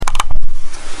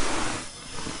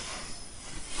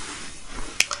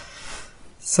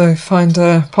So find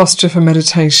a posture for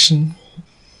meditation.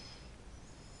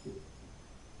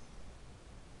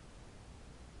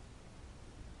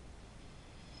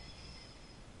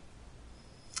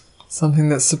 Something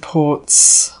that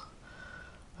supports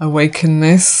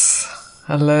awakenness,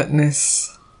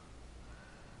 alertness,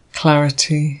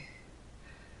 clarity,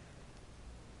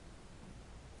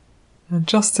 and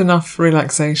just enough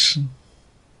relaxation.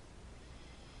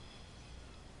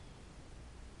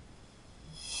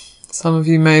 Some of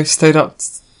you may have stayed up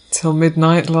till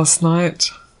midnight last night,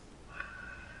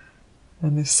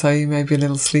 and if so, you may be a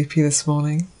little sleepy this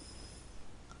morning,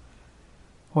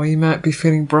 or you might be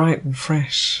feeling bright and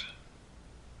fresh.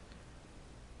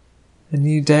 A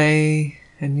new day,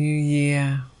 a new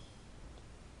year.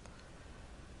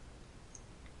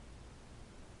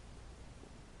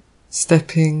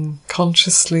 Stepping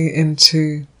consciously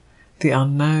into the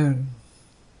unknown.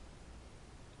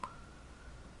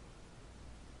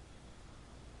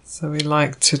 So we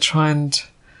like to try and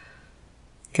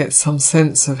get some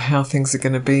sense of how things are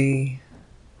going to be,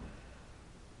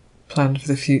 plan for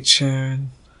the future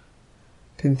and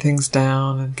pin things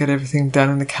down and get everything done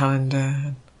in the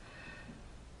calendar.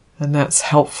 And that's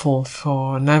helpful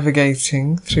for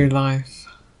navigating through life.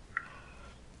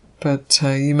 But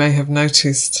you may have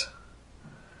noticed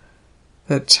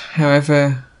that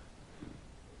however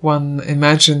one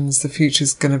imagines the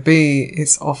future's going to be,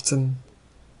 it's often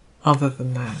other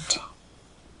than that.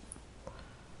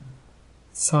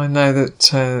 So I know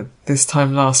that this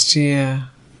time last year,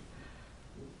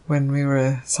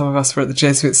 when some of us were at the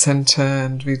Jesuit Centre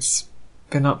and we'd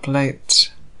been up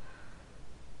late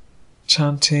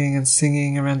chanting and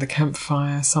singing around the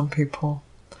campfire, some people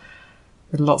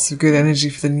with lots of good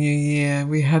energy for the new year.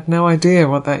 We had no idea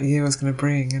what that year was going to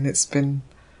bring, and it's been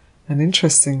an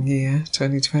interesting year,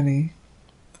 2020.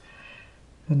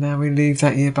 And now we leave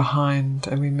that year behind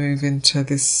and we move into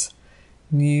this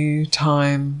new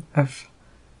time of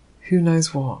who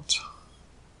knows what.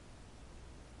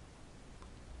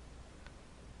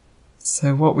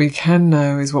 So what we can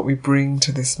know is what we bring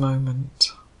to this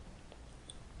moment.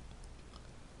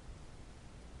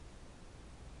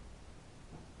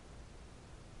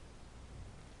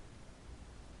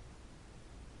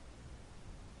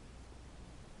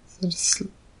 So just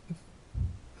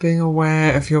being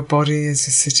aware of your body as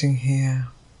you're sitting here,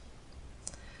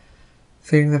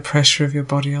 feeling the pressure of your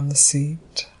body on the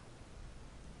seat,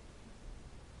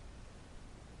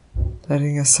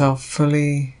 letting yourself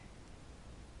fully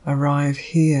arrive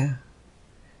here,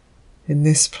 in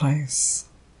this place,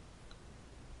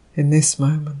 in this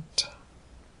moment,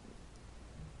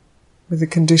 with the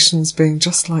conditions being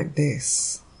just like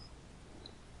this,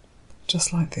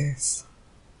 just like this.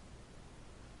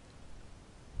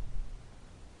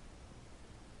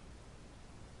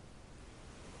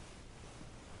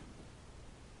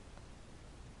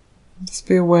 Just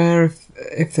be aware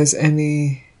if there's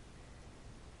any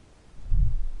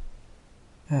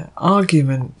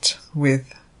argument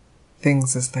with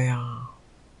things as they are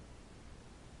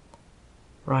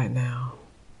right now,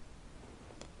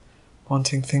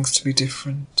 wanting things to be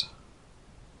different.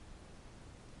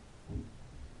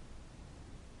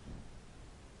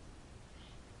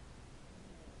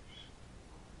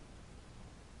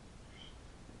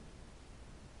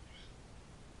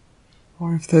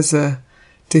 Or if there's a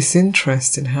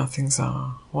disinterest in how things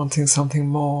are, wanting something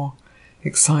more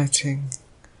exciting,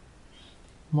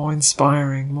 more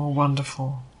inspiring, more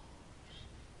wonderful.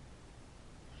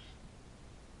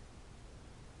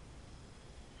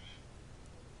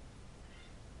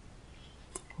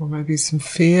 Or maybe some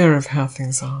fear of how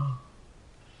things are,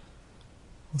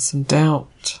 or some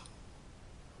doubt.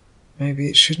 Maybe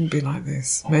it shouldn't be like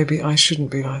this. Maybe I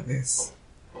shouldn't be like this.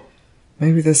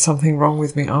 Maybe there's something wrong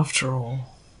with me after all.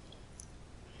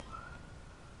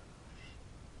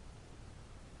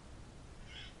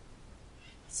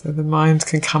 So the mind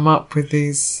can come up with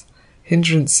these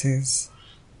hindrances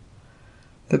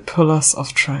that pull us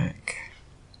off track.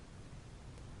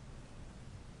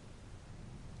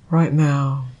 Right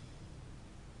now,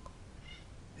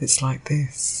 it's like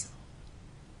this.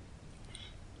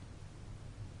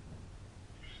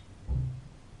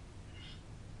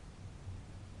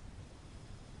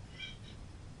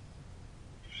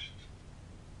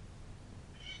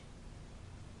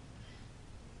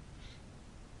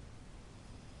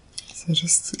 So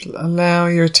just allow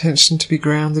your attention to be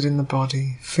grounded in the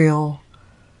body. Feel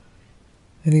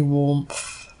any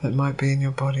warmth that might be in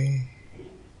your body.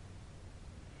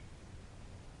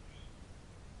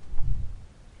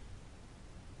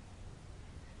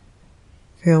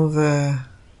 Feel the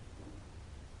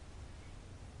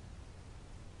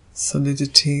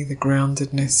solidity, the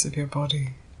groundedness of your body.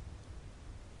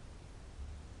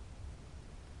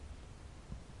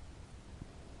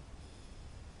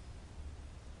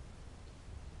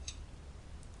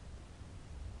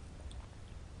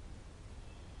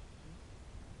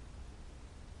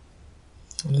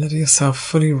 And let yourself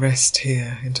fully rest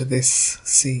here into this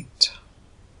seat,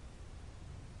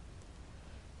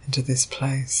 into this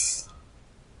place,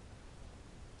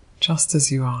 just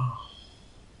as you are.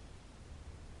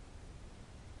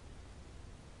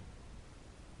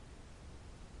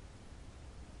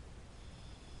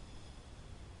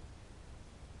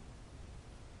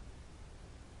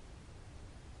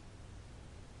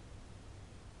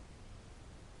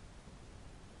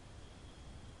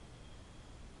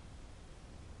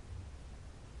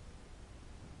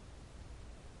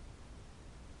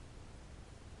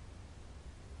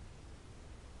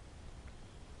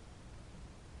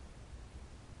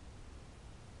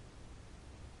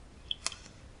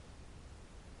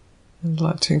 I'd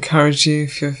like to encourage you,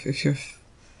 if you're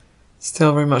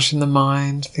still very much in the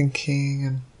mind, thinking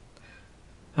and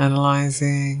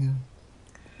analysing and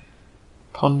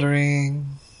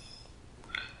pondering,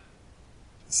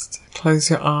 just close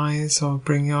your eyes or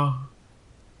bring your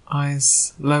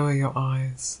eyes, lower your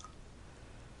eyes,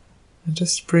 and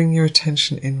just bring your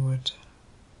attention inward.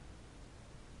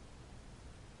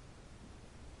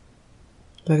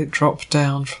 Let it drop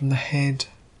down from the head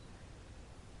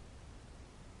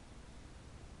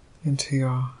into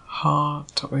your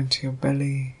heart, or into your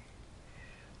belly,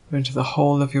 or into the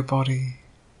whole of your body.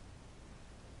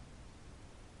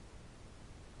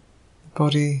 The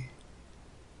body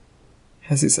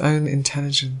has its own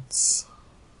intelligence.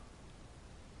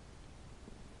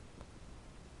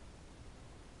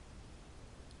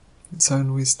 Its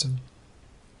own wisdom.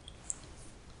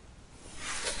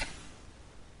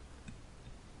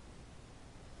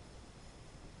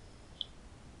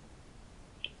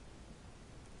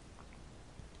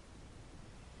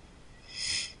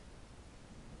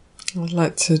 I'd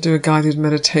like to do a guided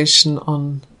meditation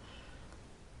on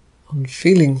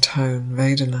feeling tone,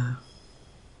 Vedana.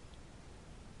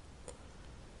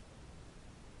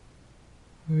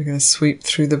 We're going to sweep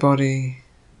through the body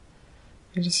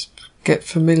and just get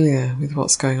familiar with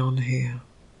what's going on here.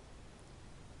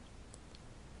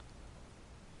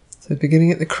 So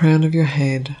beginning at the crown of your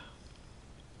head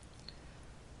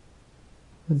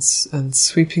and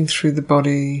sweeping through the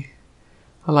body.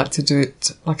 I like to do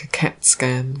it like a CAT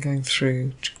scan, going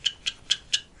through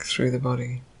the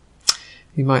body.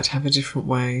 You might have a different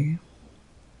way,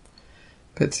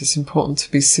 but it's important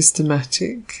to be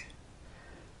systematic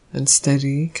and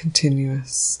steady,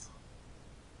 continuous.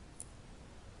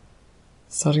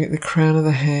 Starting at the crown of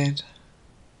the head,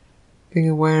 being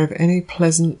aware of any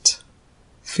pleasant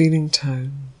feeling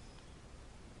tone.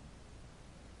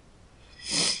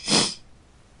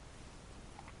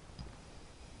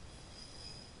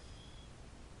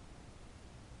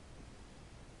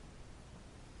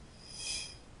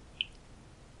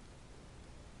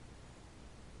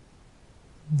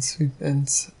 And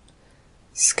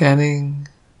scanning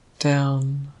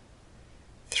down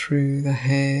through the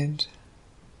head,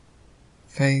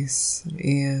 face and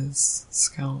ears,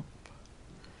 scalp.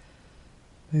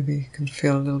 Maybe you can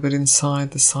feel a little bit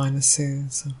inside the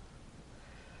sinuses.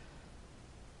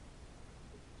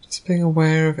 Just being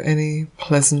aware of any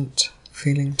pleasant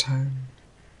feeling tone.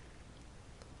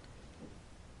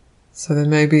 So there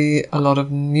may be a lot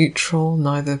of neutral,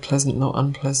 neither pleasant nor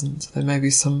unpleasant. There may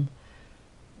be some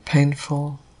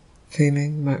painful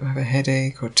feeling. You might have a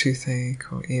headache or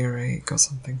toothache or earache or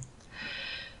something.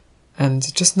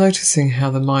 And just noticing how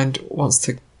the mind wants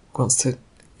to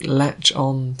latch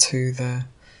on to the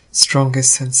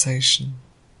strongest sensation.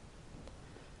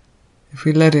 If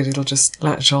we let it, it'll just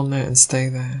latch on there and stay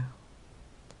there,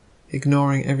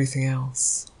 ignoring everything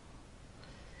else.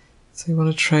 So you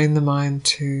want to train the mind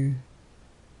to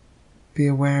be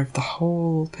aware of the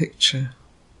whole picture.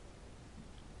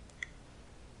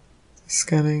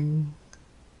 Scanning,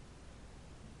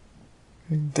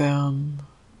 going down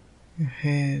your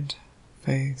head,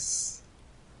 face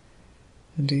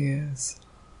and ears,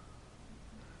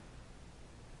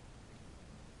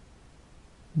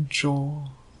 and jaw,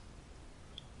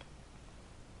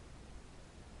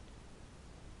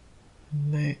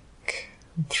 and neck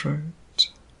and throat.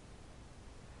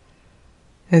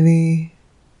 Any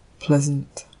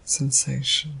pleasant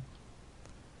sensation.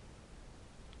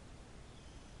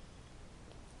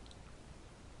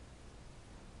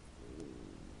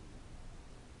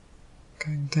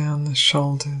 Going down the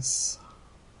shoulders.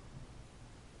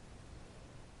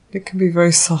 It can be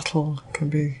very subtle. It can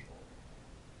be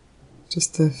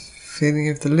just the feeling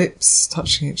of the lips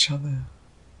touching each other,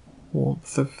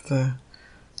 warmth of the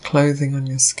clothing on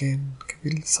your skin. It can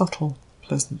be subtle,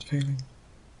 pleasant feeling.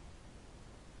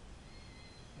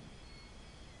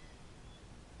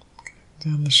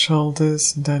 Going down the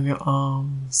shoulders and down your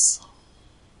arms.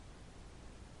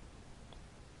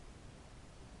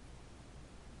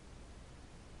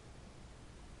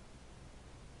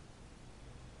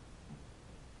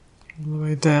 all the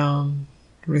way down,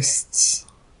 wrists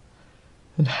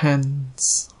and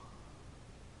hands.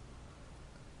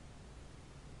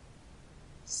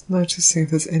 Just noticing if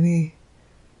there's any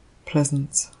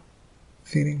pleasant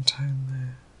feeling tone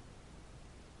there.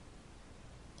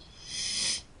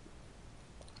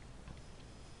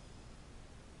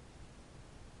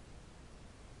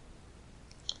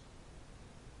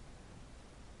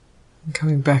 And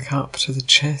coming back up to the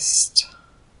chest,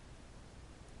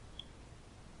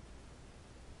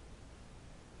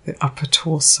 the upper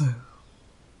torso.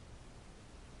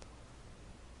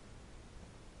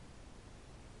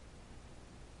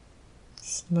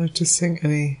 Just noticing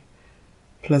any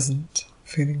pleasant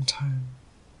feeling tone.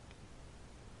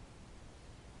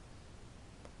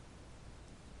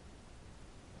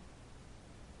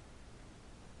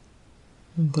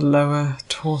 And the lower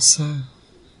torso.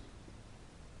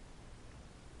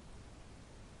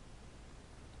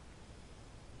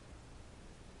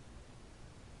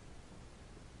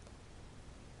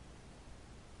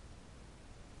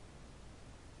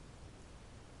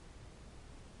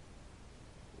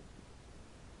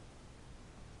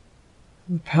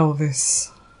 The pelvis,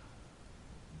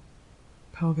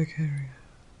 pelvic area.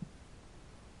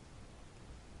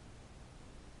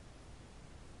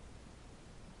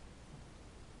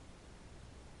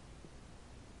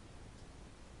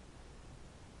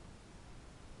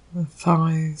 The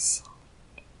thighs.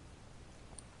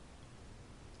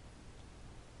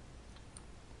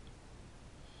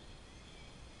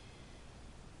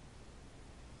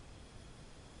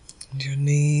 And your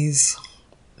knees.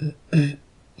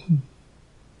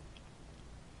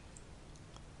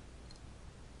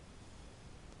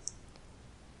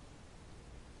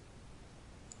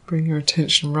 Bring your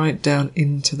attention right down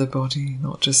into the body,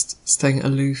 not just staying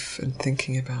aloof and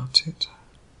thinking about it.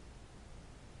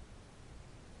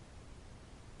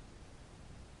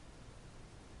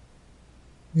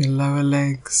 Your lower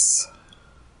legs.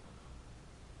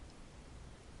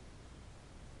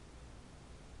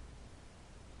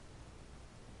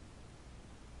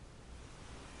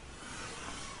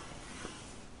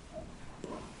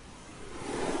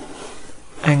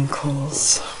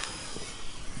 Ankles.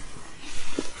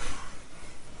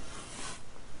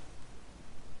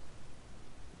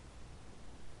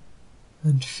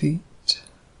 And feet.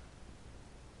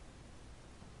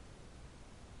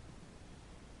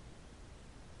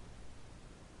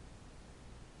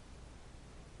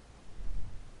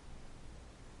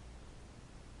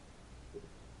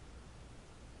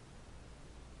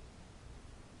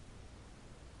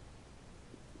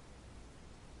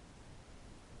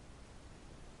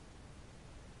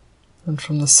 And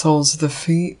from the soles of the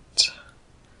feet,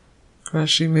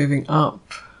 gradually moving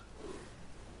up,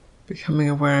 becoming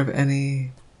aware of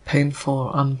any painful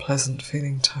or unpleasant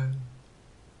feeling tone.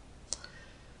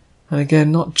 And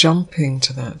again, not jumping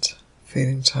to that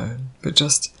feeling tone, but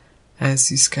just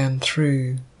as you scan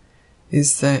through,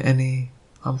 is there any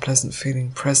unpleasant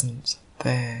feeling present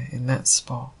there in that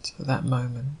spot, at that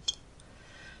moment?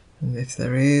 And if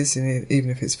there is, even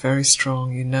if it's very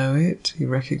strong, you know it, you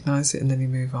recognize it, and then you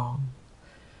move on.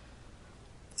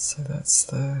 So that's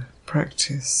the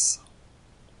practice.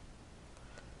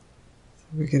 So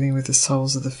beginning with the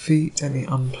soles of the feet, any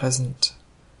unpleasant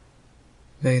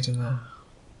Vedana.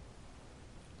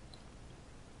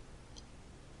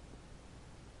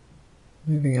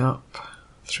 Moving up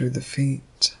through the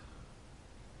feet.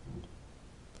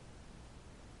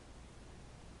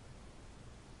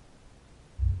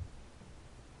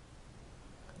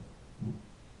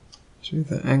 Through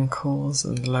the ankles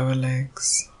and lower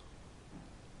legs.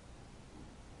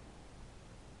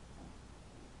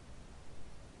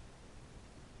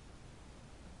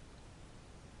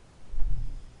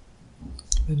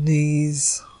 The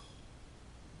knees.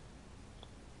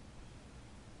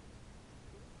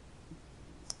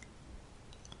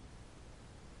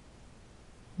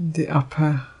 The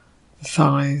upper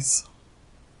thighs.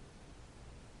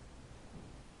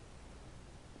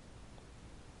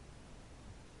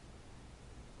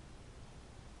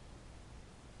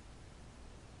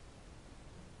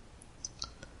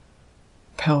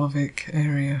 Pelvic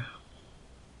area.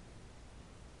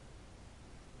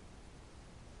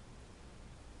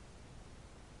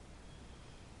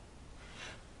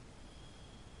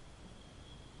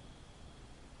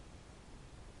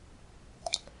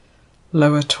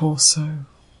 Lower torso.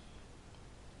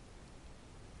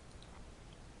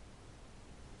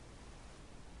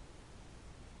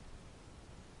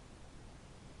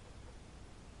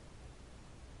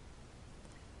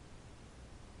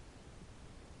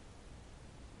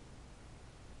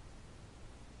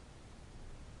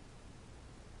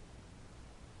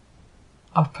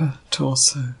 Upper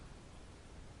torso.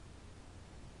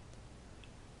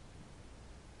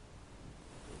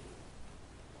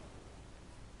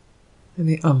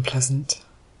 any unpleasant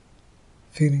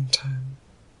feeling tone.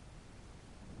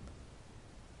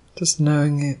 Just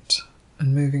knowing it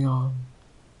and moving on.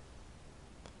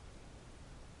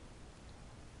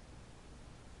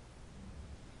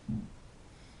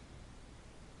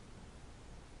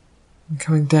 And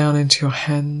coming down into your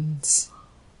hands.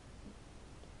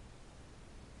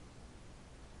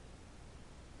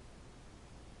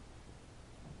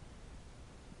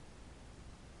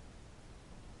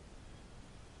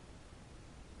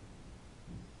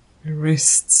 Your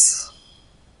wrists.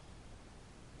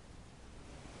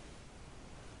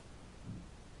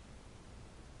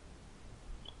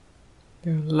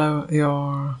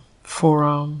 Your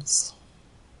forearms.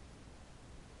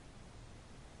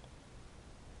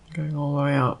 Going all the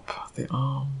way up the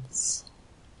arms.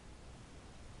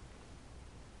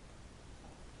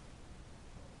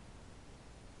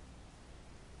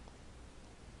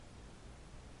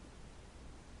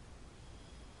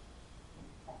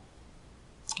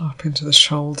 Up into the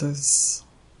shoulders.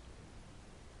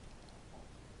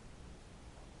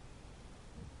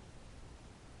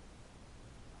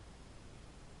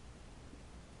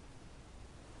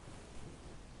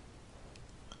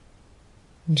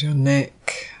 And your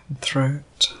neck and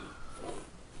throat.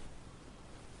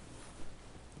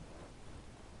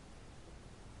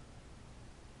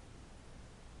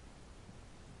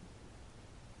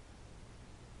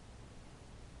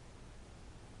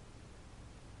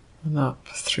 And up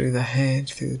through the head,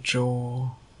 through the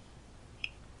jaw.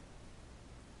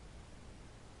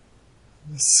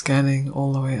 Scanning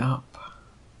all the way up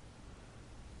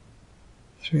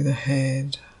through the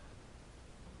head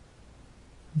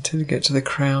until you get to the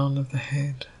crown of the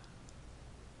head.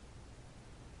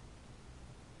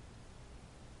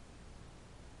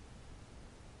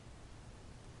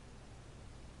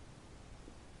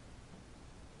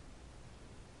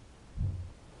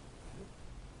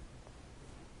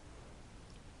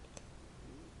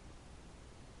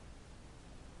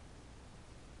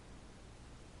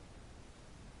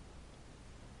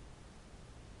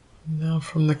 Now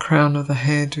from the crown of the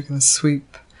head, you're going to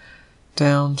sweep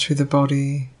down through the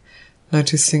body,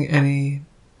 noticing any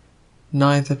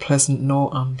neither pleasant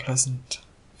nor unpleasant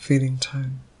feeling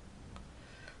tone.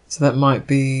 So that might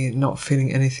be not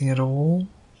feeling anything at all,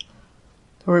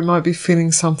 or it might be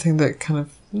feeling something that kind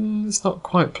of, it's not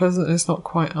quite pleasant, it's not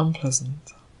quite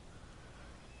unpleasant.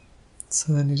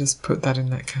 So then you just put that in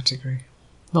that category.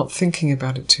 Not thinking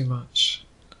about it too much,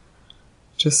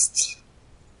 just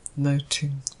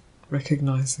noting,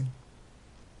 recognizing.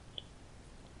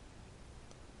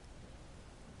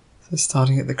 So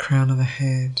starting at the crown of the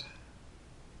head.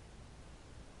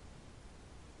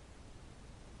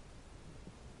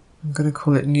 I'm going to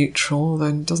call it neutral, although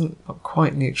it not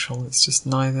quite neutral, it's just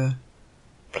neither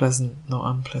pleasant nor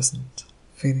unpleasant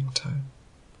feeling tone.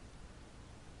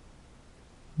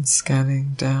 And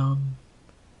scanning down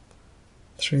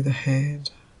through the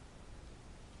head,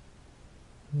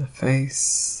 and the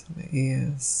face, and the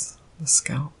ears, the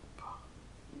scalp.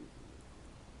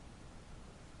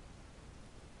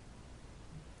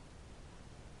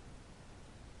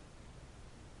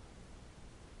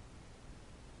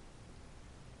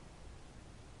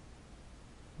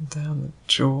 Down the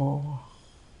jaw,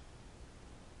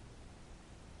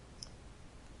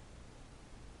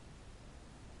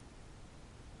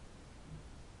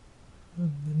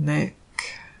 and the neck,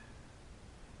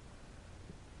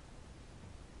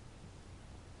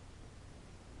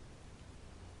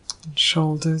 and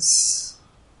shoulders,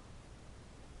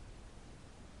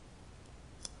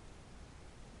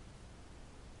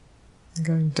 and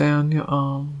going down your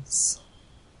arms.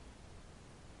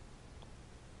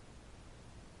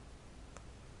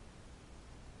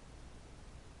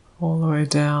 All the way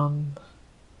down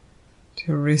to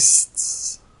your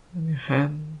wrists and your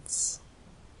hands.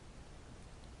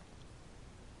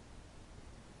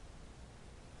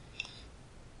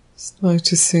 Just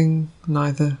noticing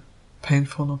neither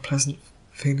painful nor pleasant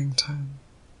feeling tone.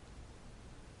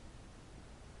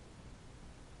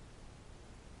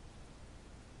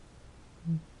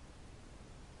 And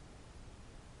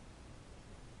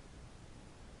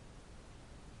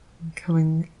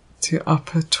coming to your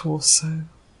upper torso.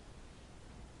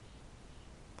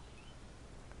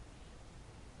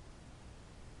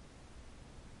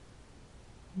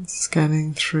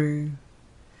 Scanning through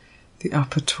the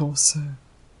upper torso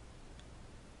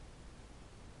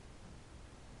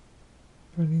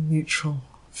for any neutral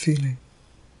feeling.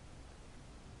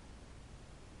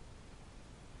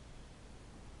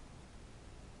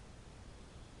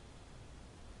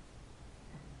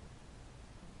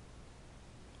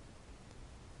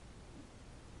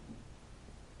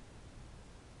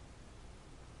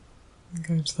 And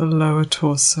go to the lower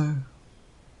torso.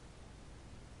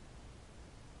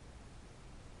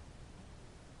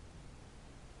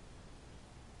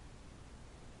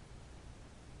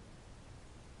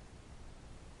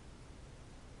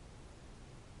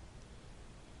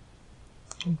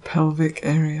 And pelvic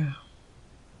area.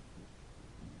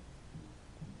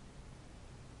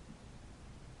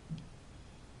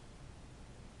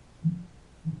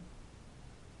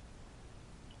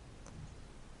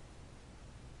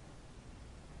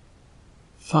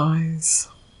 Thighs.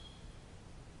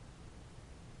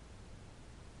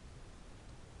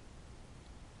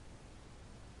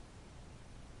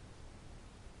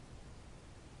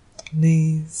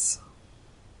 Knees.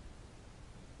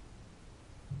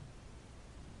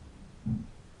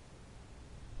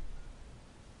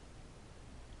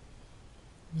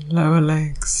 Lower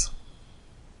legs.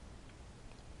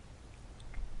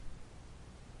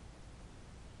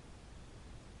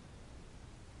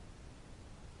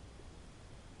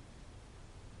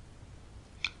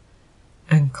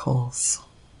 Ankles.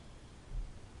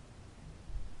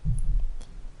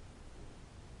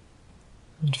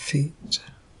 And feet.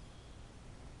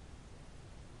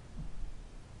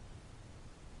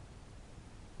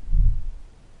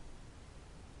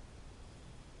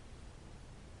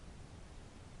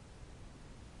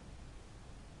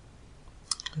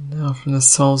 And now from the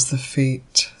soles of the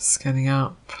feet, scanning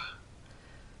up,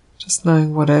 just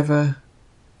knowing whatever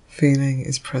feeling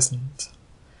is present,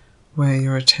 where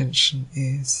your attention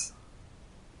is.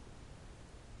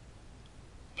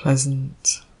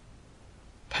 Pleasant,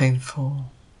 painful,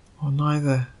 or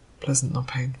neither pleasant nor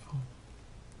painful.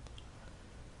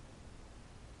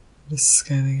 Just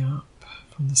scanning up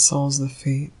from the soles of the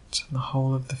feet and the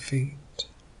whole of the feet.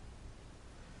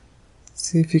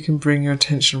 See if you can bring your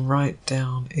attention right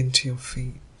down into your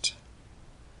feet.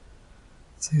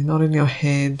 So you're not in your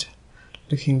head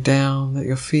looking down at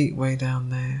your feet way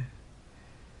down there,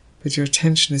 but your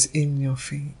attention is in your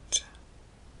feet.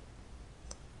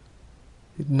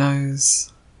 It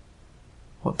knows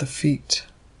what the feet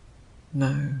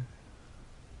know.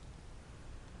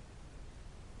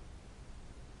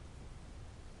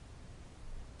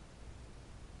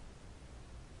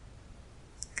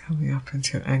 Coming up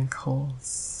into your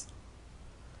ankles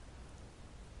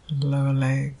and lower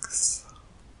legs.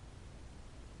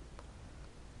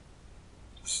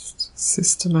 Just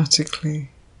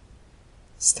systematically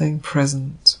staying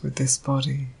present with this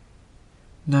body,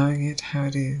 knowing it how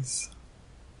it is,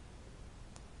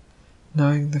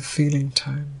 knowing the feeling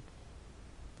tone,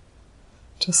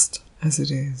 just as it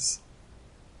is.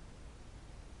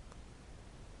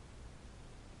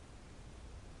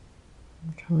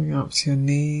 Coming up to your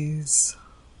knees,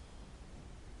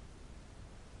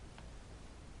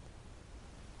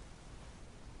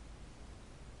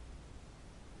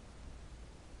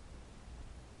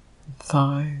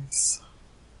 thighs,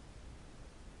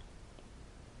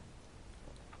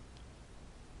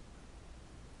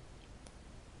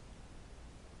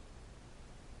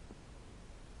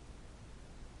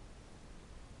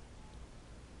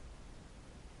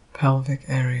 pelvic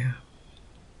area.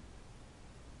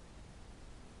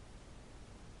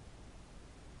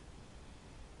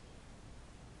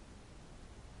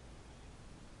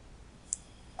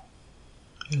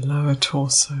 Your lower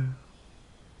torso.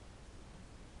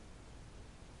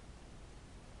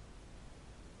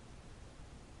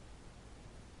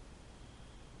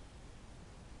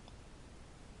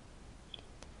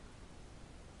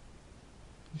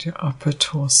 And your upper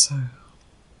torso.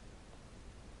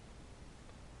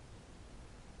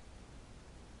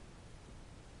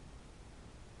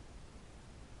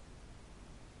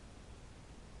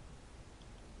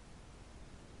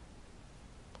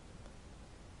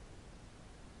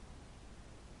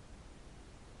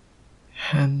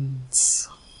 Hands.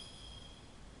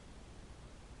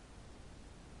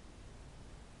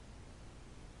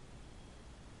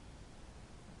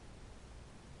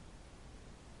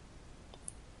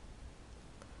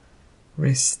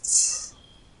 Wrists.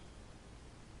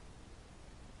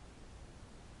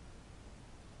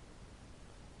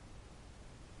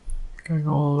 Going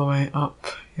all the way up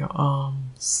your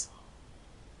arms.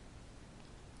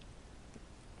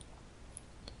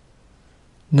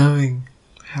 Knowing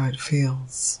how it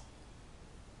feels.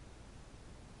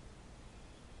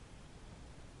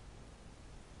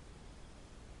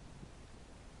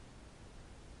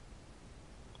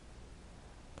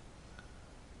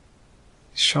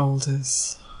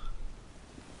 Shoulders.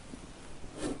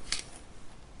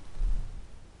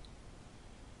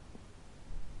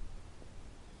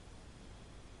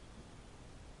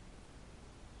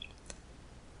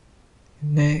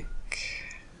 Neck.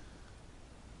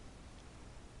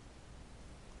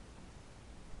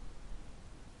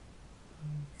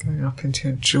 going up into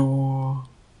your jaw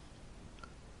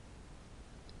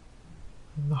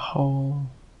and the whole,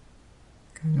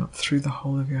 going up through the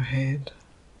whole of your head.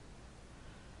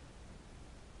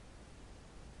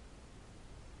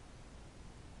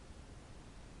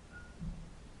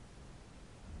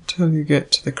 Until you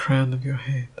get to the crown of your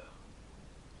head.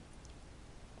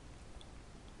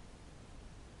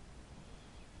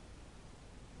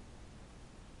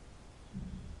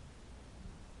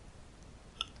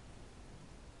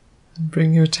 And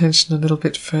bring your attention a little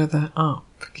bit further up.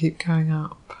 Keep going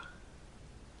up.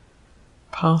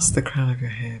 Past the crown of your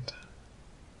head.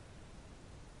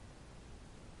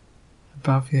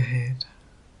 Above your head.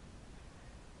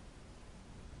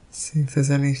 See if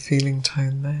there's any feeling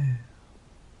tone there.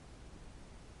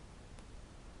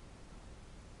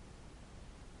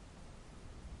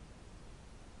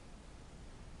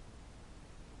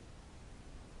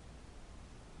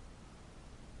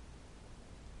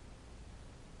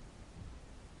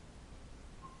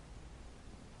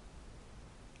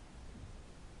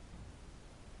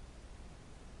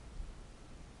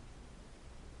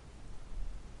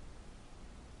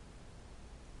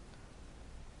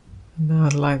 Now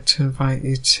I'd like to invite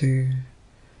you to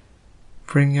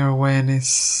bring your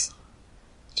awareness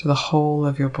to the whole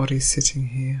of your body sitting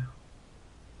here.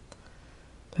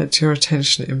 Let your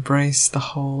attention embrace the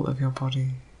whole of your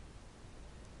body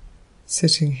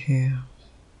sitting here.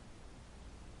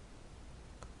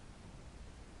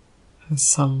 Has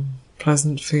some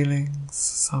pleasant feelings,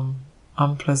 some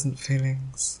unpleasant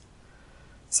feelings,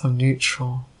 some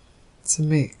neutral. It's a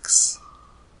mix.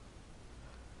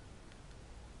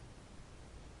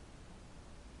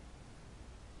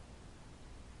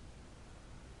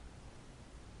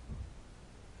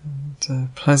 And a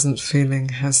pleasant feeling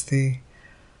has the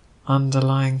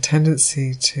underlying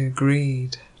tendency to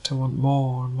greed, to want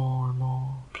more and more and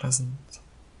more pleasant.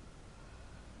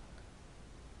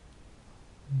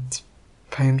 And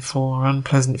painful or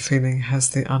unpleasant feeling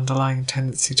has the underlying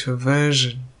tendency to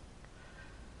aversion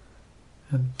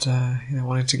and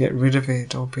wanting to get rid of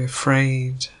it or be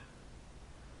afraid.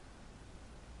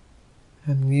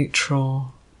 And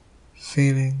neutral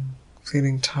feeling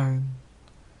tone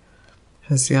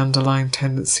has the underlying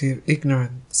tendency of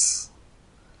ignorance.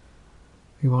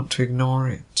 We want to ignore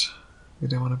it. We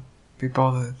don't want to be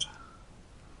bothered.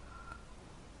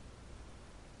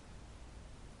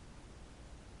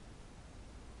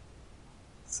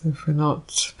 So if we're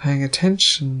not paying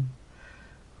attention,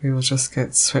 we will just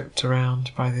get swept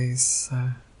around by these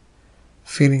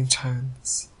feeling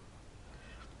tones.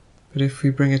 But if we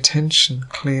bring attention,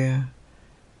 clear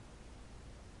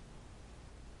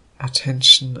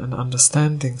attention and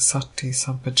understanding, sati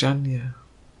sampajanya,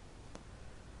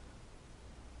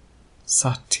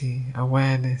 sati,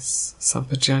 awareness,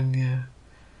 sampajanya,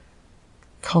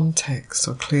 context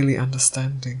or clearly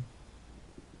understanding.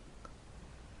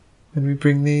 When we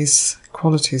bring these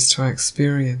qualities to our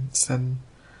experience, then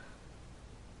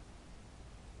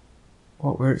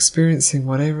what we're experiencing,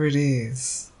 whatever it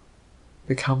is,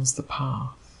 becomes the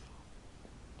path.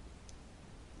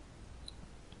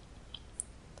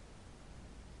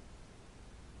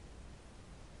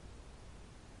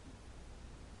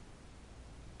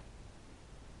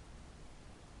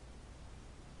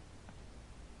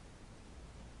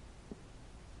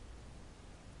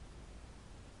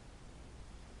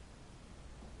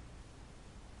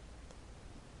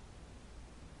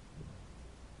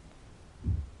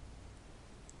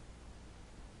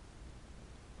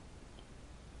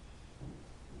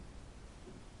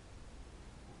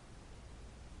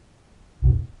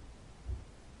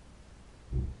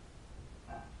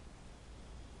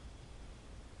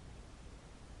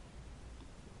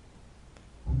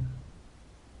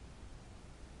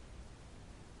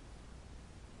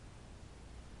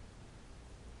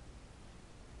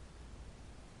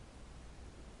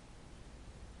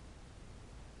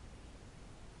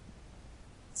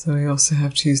 So we also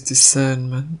have to use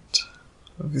discernment.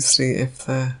 Obviously, if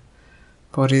the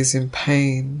body is in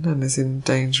pain and is in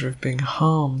danger of being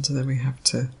harmed, then we have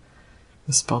to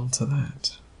respond to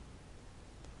that.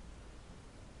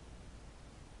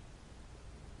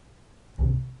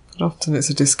 But often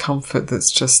it's a discomfort that's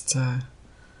just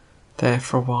there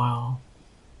for a while,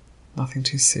 nothing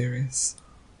too serious.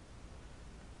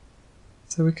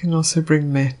 So we can also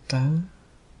bring metta.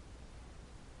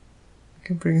 We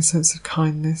can bring a sense of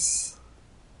kindness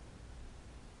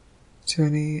to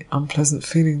any unpleasant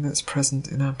feeling that's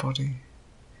present in our body,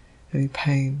 any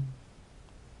pain.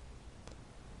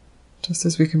 Just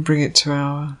as we can bring it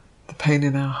to the pain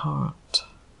in our heart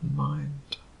and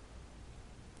mind.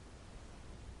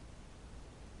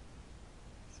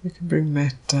 So we can bring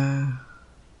metta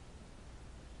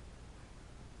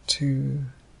to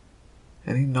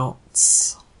any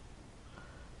knots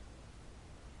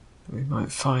that we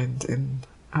might find in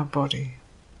our body.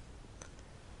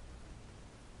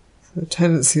 So the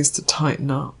tendency is to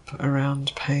tighten up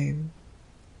around pain.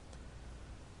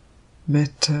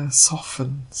 Metta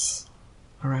softens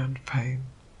around pain.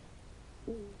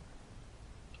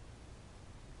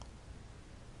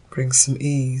 Brings some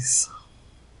ease.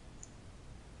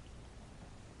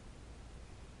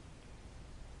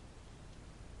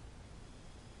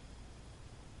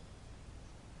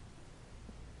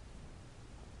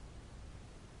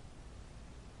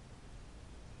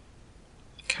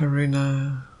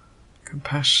 Karuna,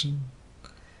 compassion,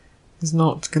 is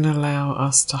not going to allow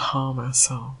us to harm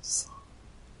ourselves.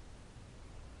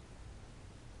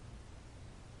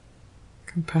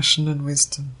 Compassion and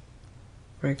wisdom,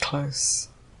 very close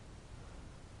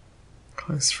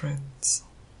friends.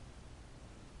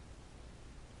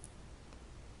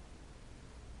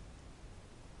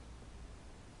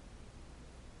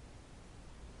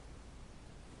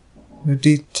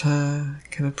 Mudita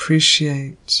can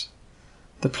appreciate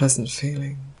the pleasant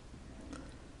feeling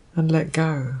and let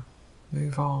go,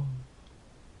 move on,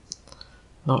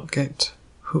 not get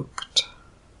hooked.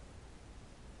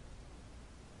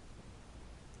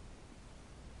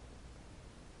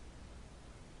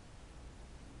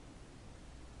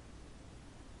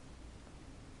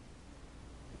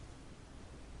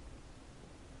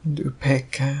 And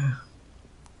upekkha.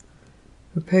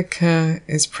 Upekkha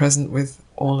is present with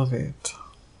all of it.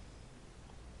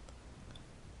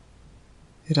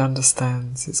 It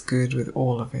understands, it's good with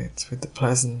all of it, with the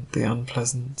pleasant, the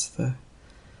unpleasant, the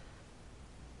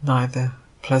neither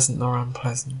pleasant nor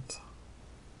unpleasant.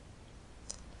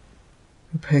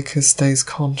 Upekkha stays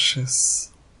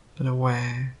conscious and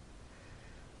aware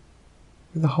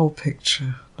with the whole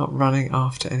picture, not running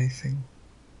after anything,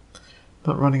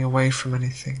 not running away from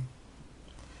anything,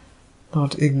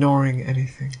 not ignoring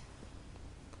anything,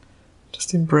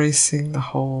 just embracing the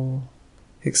whole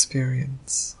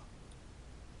experience.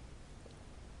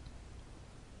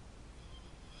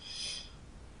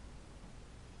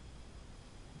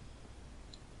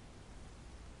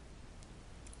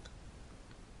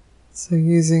 So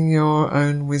using your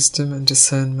own wisdom and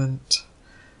discernment,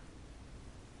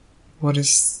 what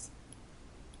is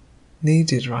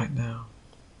needed right now?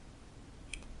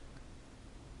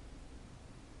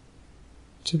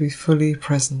 To be fully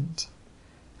present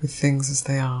with things as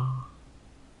they are.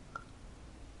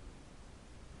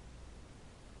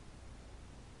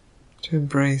 To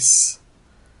embrace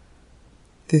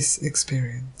this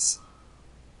experience.